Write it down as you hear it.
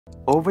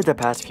Over the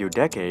past few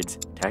decades,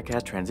 tech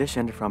has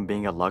transitioned from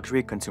being a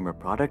luxury consumer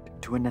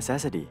product to a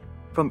necessity.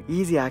 From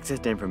easy access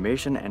to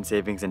information and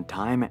savings in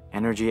time,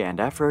 energy, and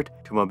effort,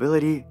 to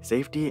mobility,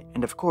 safety,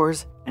 and of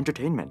course,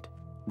 entertainment.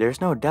 There's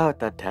no doubt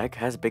that tech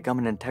has become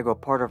an integral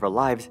part of our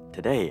lives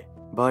today.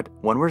 But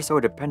when we're so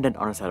dependent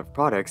on a set of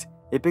products,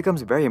 it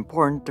becomes very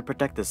important to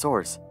protect the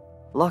source.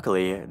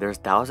 Luckily, there's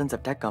thousands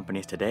of tech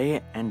companies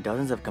today and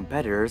dozens of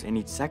competitors in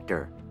each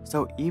sector.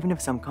 So even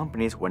if some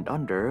companies went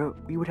under,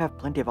 we would have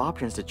plenty of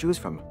options to choose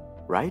from,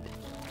 right?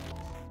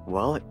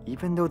 Well,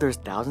 even though there's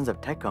thousands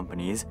of tech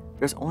companies,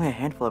 there's only a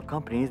handful of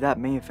companies that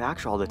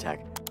manufacture all the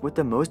tech, with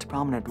the most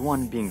prominent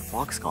one being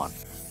Foxconn.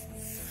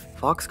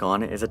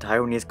 Foxconn is a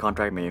Taiwanese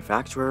contract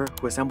manufacturer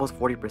who assembles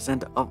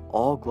 40% of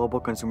all global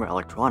consumer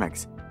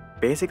electronics.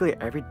 Basically,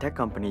 every tech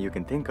company you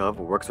can think of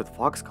works with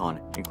Foxconn,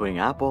 including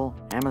Apple,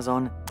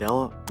 Amazon,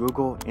 Dell,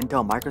 Google,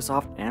 Intel,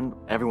 Microsoft, and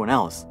everyone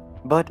else.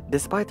 But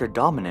despite their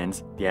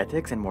dominance, the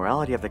ethics and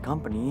morality of the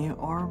company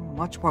are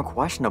much more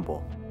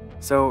questionable.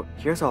 So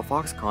here's how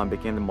Foxconn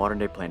became the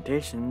modern-day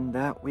Plantation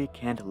that we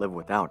can't live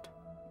without.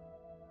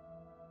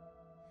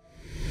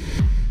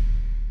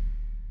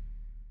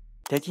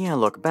 Taking a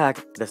look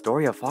back, the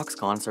story of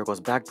Foxconn circles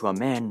back to a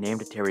man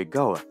named Terry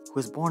Goh, who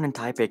was born in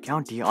Taipei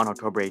County on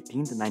October 18,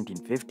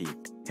 1950.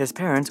 His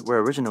parents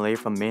were originally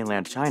from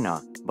mainland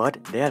China,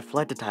 but they had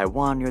fled to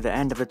Taiwan near the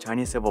end of the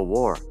Chinese Civil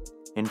War.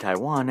 In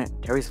Taiwan,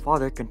 Terry's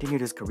father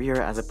continued his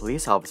career as a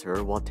police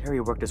officer while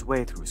Terry worked his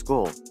way through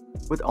school.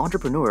 With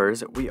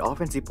entrepreneurs, we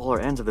often see polar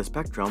ends of the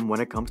spectrum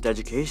when it comes to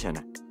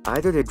education.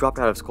 Either they dropped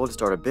out of school to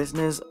start a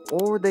business,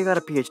 or they got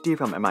a PhD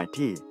from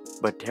MIT.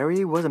 But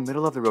Terry was a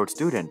middle-of-the-road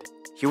student.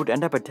 He would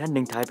end up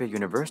attending Taipei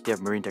University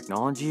of Marine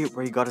Technology,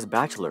 where he got his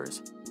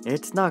bachelor's.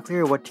 It's not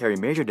clear what Terry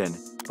majored in,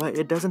 but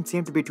it doesn't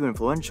seem to be too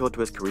influential to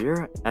his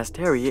career, as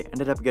Terry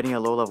ended up getting a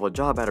low-level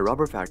job at a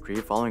rubber factory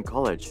following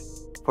college.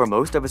 For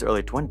most of his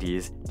early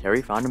 20s,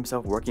 Terry found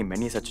himself working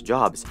many such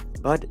jobs,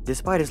 but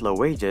despite his low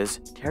wages,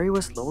 Terry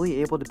was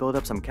slowly able to build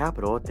up some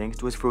capital thanks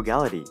to his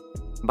frugality.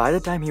 By the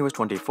time he was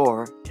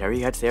 24, Terry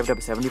had saved up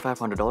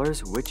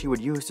 $7,500, which he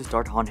would use to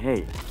start Hon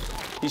Hai.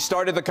 He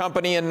started the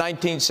company in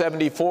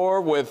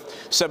 1974 with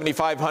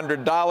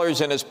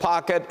 $7,500 in his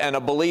pocket and a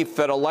belief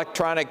that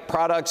electronic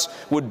products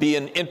would be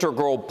an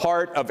integral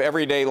part of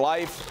everyday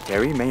life.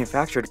 Terry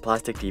manufactured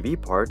plastic TV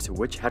parts,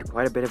 which had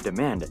quite a bit of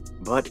demand,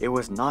 but it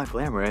was not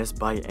glamorous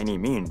by any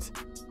means.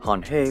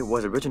 Hon Hai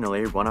was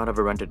originally run out of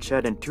a rented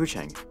shed in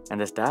Tucheng, and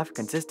the staff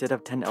consisted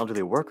of 10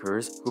 elderly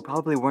workers who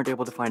probably weren't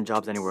able to find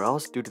jobs anywhere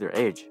else due to their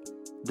age.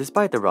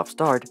 Despite the rough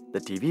start, the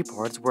TV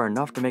parts were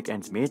enough to make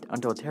ends meet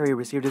until Terry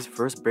received his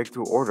first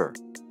breakthrough order.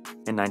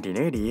 In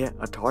 1980,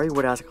 Atari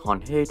would ask Hon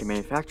Hai to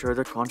manufacture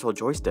their console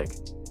joystick,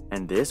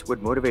 and this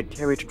would motivate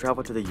Terry to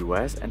travel to the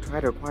US and try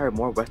to acquire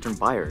more Western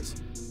buyers.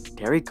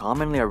 Terry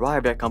commonly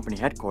arrived at company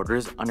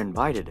headquarters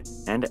uninvited,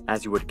 and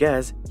as you would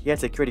guess, he had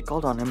security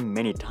called on him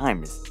many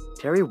times.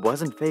 Terry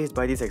wasn't fazed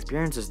by these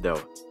experiences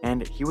though,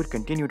 and he would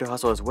continue to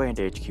hustle his way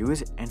into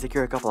HQs and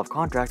secure a couple of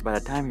contracts by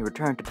the time he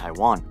returned to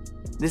Taiwan.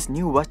 This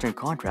new Western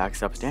contract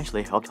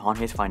substantially helped Hon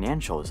Hai's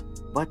financials,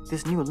 but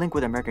this new link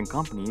with American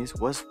companies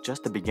was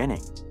just the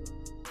beginning.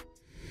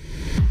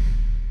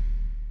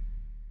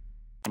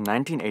 In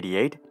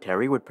 1988,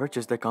 Terry would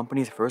purchase the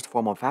company's first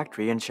formal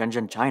factory in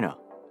Shenzhen, China.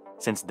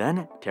 Since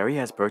then, Terry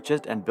has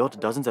purchased and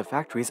built dozens of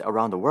factories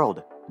around the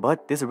world,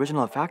 but this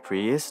original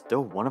factory is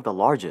still one of the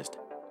largest.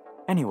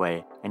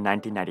 Anyway, in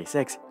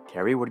 1996,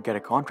 Terry would get a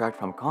contract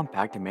from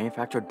Compaq to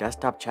manufacture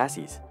desktop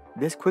chassis.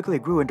 This quickly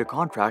grew into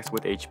contracts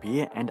with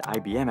HP and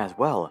IBM as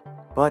well.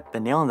 But the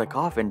nail in the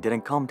coffin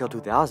didn't come till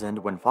 2000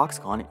 when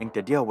Foxconn inked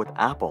a deal with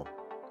Apple.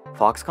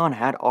 Foxconn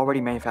had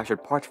already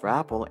manufactured parts for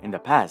Apple in the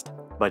past,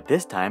 but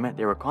this time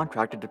they were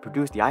contracted to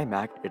produce the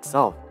iMac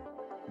itself.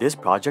 This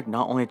project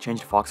not only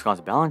changed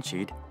Foxconn's balance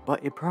sheet,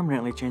 but it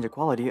permanently changed the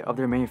quality of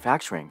their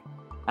manufacturing.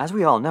 As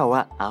we all know,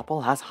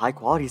 Apple has high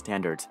quality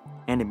standards,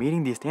 and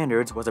meeting these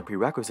standards was a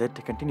prerequisite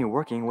to continue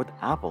working with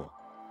Apple.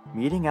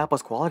 Meeting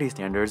Apple's quality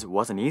standards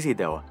wasn't easy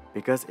though,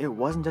 because it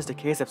wasn't just a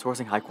case of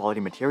sourcing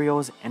high-quality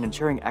materials and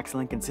ensuring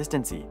excellent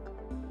consistency.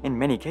 In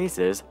many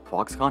cases,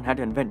 Foxconn had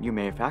to invent new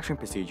manufacturing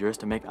procedures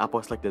to make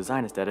Apple's slick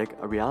design aesthetic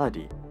a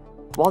reality.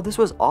 While this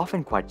was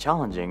often quite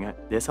challenging,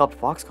 this helped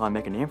Foxconn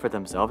make a name for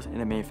themselves in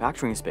the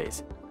manufacturing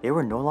space. They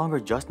were no longer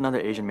just another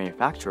Asian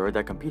manufacturer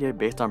that competed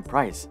based on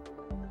price.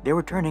 They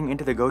were turning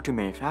into the go-to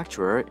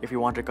manufacturer if you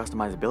wanted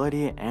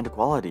customizability and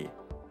quality.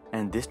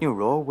 And this new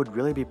role would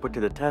really be put to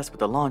the test with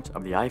the launch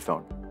of the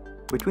iPhone.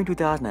 Between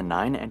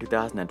 2009 and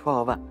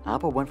 2012,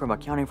 Apple went from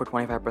accounting for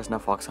 25%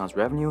 of Foxconn's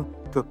revenue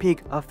to a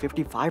peak of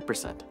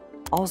 55%.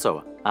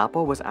 Also,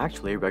 Apple was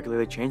actually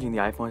regularly changing the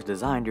iPhone's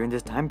design during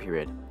this time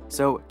period,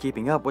 so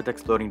keeping up with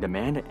exploding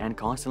demand and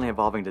constantly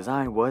evolving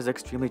design was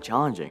extremely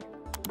challenging.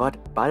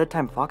 But by the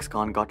time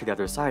Foxconn got to the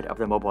other side of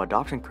the mobile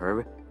adoption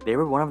curve, they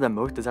were one of the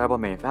most desirable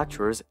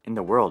manufacturers in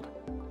the world.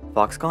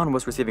 Foxconn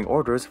was receiving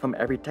orders from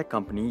every tech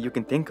company you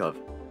can think of,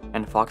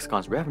 and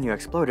Foxconn's revenue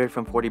exploded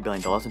from $40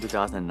 billion in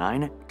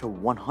 2009 to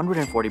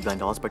 $140 billion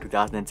by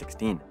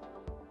 2016.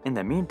 In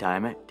the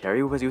meantime,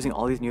 Terry was using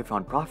all these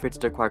newfound profits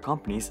to acquire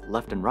companies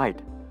left and right.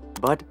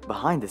 But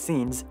behind the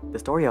scenes, the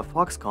story of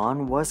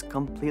Foxconn was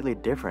completely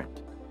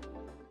different.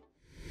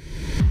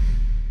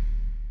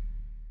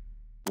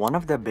 One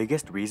of the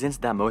biggest reasons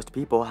that most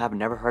people have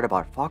never heard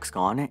about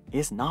Foxconn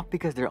is not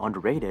because they're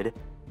underrated,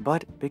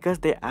 but because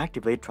they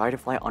actively try to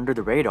fly under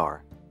the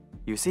radar.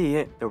 You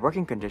see, the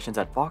working conditions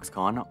at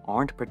Foxconn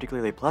aren't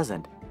particularly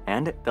pleasant,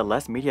 and the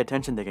less media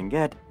attention they can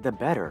get, the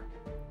better.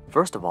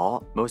 First of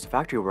all, most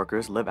factory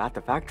workers live at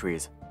the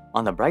factories.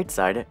 On the bright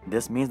side,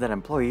 this means that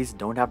employees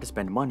don't have to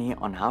spend money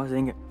on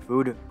housing,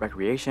 food,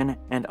 recreation,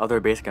 and other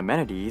basic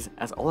amenities,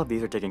 as all of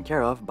these are taken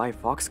care of by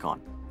Foxconn.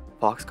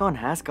 Foxconn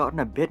has gotten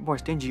a bit more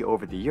stingy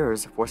over the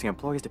years, forcing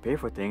employees to pay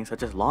for things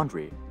such as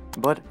laundry.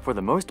 But for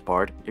the most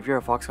part, if you're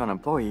a Foxconn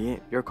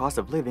employee, your cost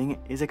of living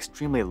is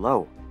extremely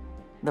low.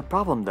 The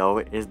problem though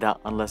is that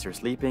unless you're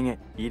sleeping,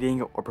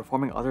 eating, or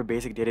performing other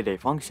basic day-to-day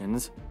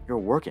functions, you're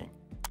working.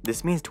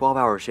 This means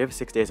 12-hour shifts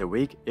 6 days a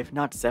week, if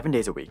not 7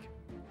 days a week.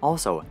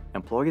 Also,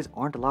 employees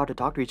aren't allowed to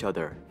talk to each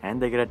other, and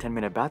they get a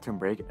 10-minute bathroom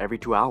break every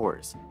 2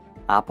 hours.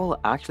 Apple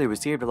actually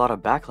received a lot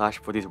of backlash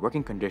for these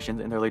working conditions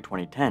in the early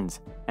 2010s,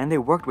 and they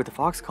worked with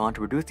Foxconn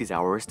to reduce these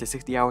hours to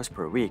 60 hours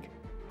per week.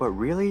 But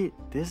really,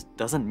 this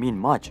doesn't mean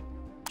much.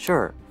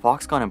 Sure,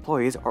 Foxconn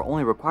employees are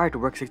only required to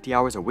work 60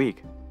 hours a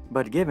week,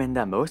 but given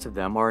that most of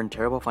them are in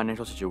terrible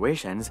financial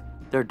situations,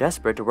 they're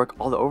desperate to work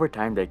all the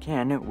overtime they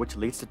can, which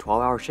leads to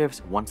 12-hour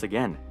shifts once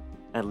again.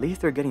 At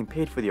least they're getting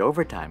paid for the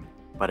overtime,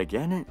 but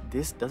again,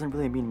 this doesn't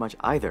really mean much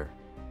either.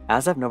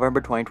 As of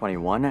November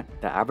 2021,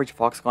 the average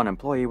Foxconn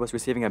employee was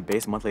receiving a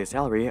base monthly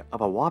salary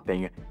of a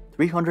whopping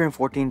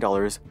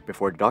 $314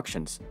 before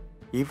deductions.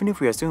 Even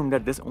if we assume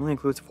that this only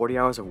includes 40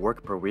 hours of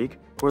work per week,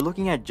 we're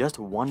looking at just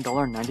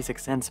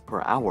 $1.96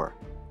 per hour.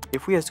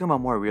 If we assume a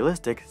more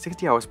realistic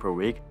 60 hours per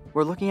week,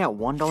 we're looking at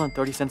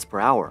 $1.30 per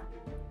hour.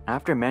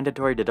 After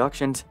mandatory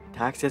deductions,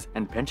 taxes,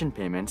 and pension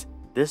payments,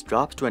 this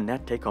drops to a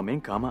net take-home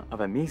income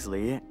of a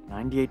measly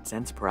 98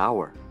 cents per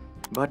hour.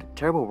 But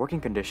terrible working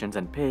conditions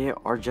and pay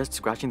are just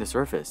scratching the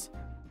surface.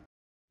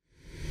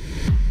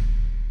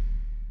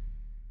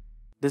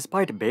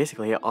 Despite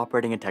basically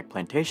operating a tech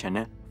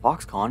plantation,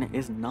 Foxconn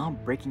is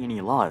not breaking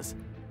any laws.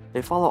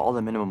 They follow all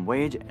the minimum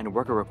wage and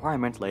worker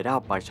requirements laid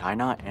out by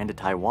China and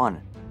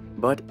Taiwan.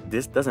 But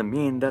this doesn't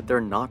mean that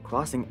they're not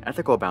crossing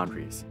ethical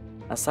boundaries.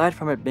 Aside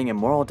from it being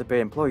immoral to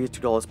pay employees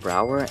 $2 per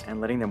hour and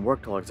letting them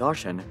work till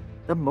exhaustion,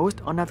 the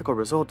most unethical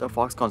result of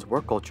Foxconn's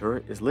work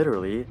culture is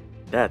literally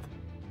death.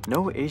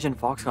 No Asian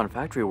Foxconn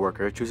factory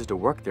worker chooses to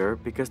work there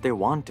because they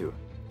want to.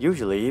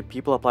 Usually,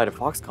 people apply to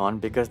Foxconn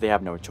because they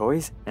have no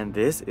choice, and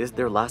this is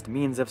their last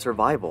means of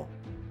survival.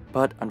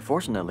 But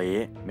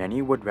unfortunately,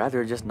 many would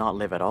rather just not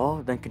live at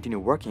all than continue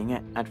working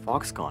at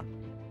Foxconn.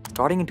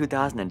 Starting in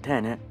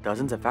 2010,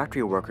 dozens of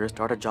factory workers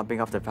started jumping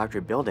off the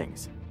factory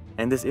buildings.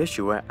 And this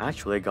issue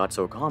actually got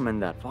so common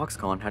that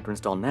Foxconn had to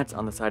install nets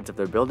on the sides of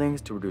their buildings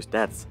to reduce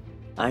deaths.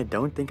 I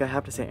don't think I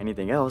have to say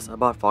anything else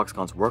about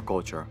Foxconn's work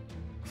culture.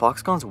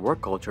 Foxconn's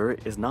work culture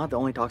is not the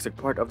only toxic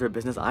part of their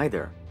business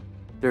either.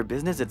 Their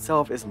business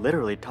itself is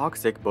literally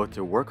toxic both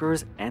to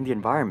workers and the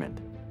environment.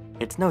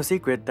 It's no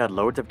secret that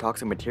loads of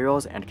toxic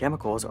materials and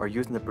chemicals are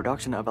used in the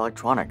production of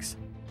electronics.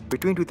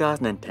 Between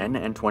 2010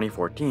 and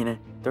 2014,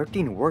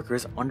 13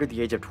 workers under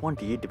the age of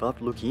 20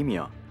 developed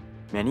leukemia.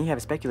 Many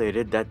have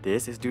speculated that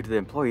this is due to the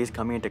employees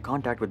coming into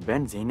contact with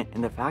benzene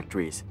in the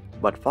factories,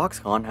 but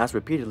Foxconn has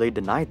repeatedly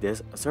denied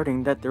this,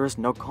 asserting that there is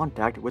no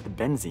contact with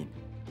benzene.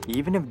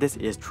 Even if this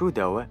is true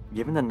though,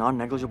 given the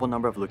non-negligible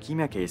number of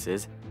leukemia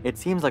cases, it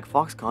seems like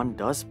Foxconn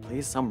does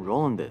play some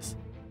role in this.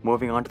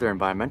 Moving on to their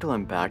environmental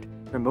impact,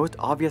 their most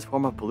obvious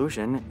form of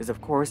pollution is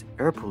of course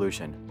air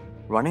pollution.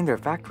 Running their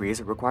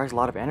factories requires a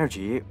lot of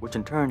energy, which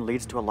in turn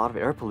leads to a lot of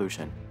air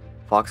pollution.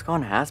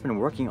 Foxconn has been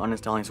working on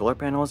installing solar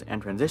panels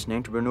and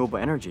transitioning to renewable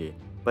energy,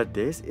 but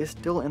this is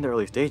still in the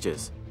early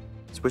stages.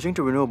 Switching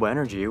to renewable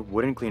energy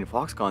wouldn't clean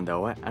Foxconn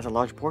though, as a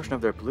large portion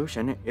of their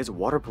pollution is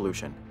water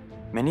pollution.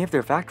 Many of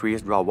their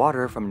factories draw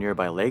water from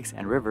nearby lakes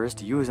and rivers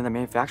to use in the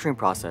manufacturing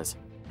process,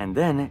 and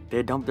then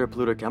they dump their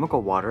polluted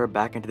chemical water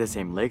back into the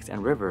same lakes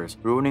and rivers,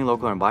 ruining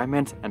local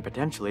environments and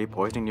potentially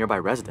poisoning nearby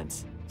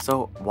residents.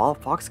 So, while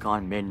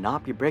Foxconn may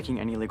not be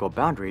breaking any legal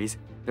boundaries,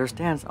 their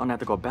stance on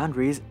ethical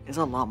boundaries is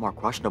a lot more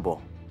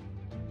questionable.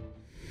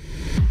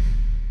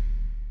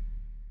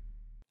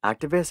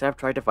 Activists have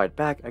tried to fight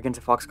back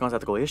against Foxconn's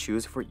ethical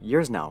issues for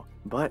years now,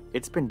 but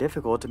it's been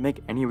difficult to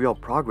make any real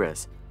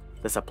progress.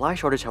 The supply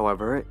shortage,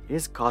 however,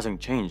 is causing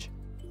change.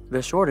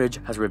 The shortage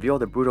has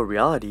revealed the brutal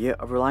reality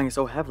of relying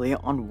so heavily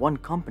on one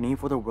company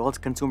for the world's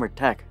consumer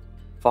tech.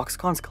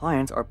 Foxconn's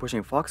clients are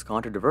pushing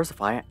Foxconn to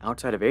diversify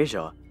outside of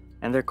Asia,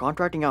 and they're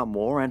contracting out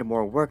more and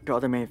more work to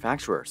other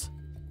manufacturers.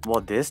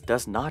 While this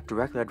does not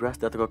directly address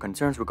the ethical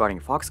concerns regarding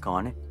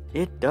Foxconn,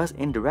 it does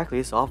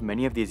indirectly solve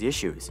many of these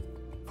issues.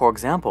 For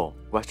example,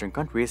 Western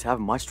countries have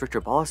much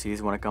stricter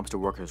policies when it comes to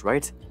workers'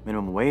 rights,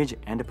 minimum wage,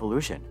 and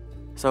pollution.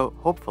 So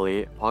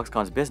hopefully,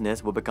 Foxconn's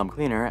business will become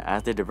cleaner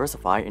as they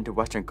diversify into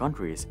Western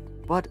countries,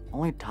 but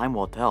only time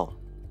will tell.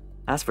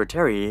 As for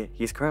Terry,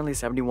 he's currently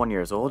 71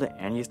 years old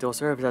and he still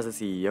serves as the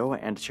CEO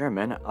and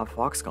chairman of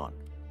Foxconn.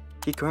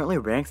 He currently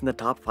ranks in the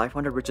top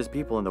 500 richest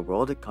people in the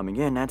world, coming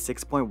in at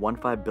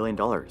 $6.15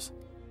 billion.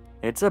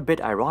 It's a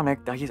bit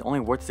ironic that he's only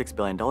worth $6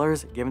 billion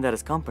given that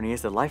his company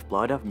is the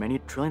lifeblood of many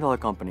trillion-dollar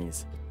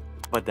companies.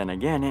 But then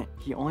again,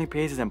 he only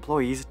pays his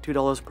employees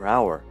 $2 per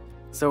hour.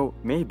 So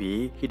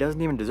maybe he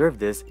doesn't even deserve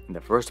this in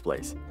the first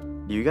place.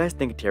 Do you guys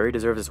think Terry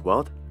deserves his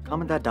wealth?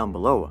 Comment that down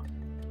below.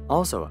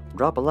 Also,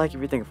 drop a like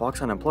if you think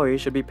Foxconn employees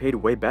should be paid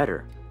way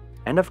better.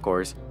 And of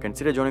course,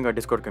 consider joining our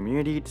Discord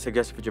community to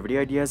suggest future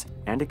video ideas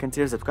and to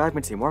consider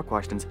subscribing to see more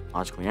questions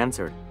logically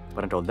answered.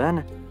 But until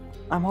then,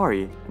 I'm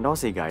Hori, and I'll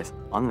see you guys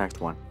on the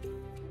next one.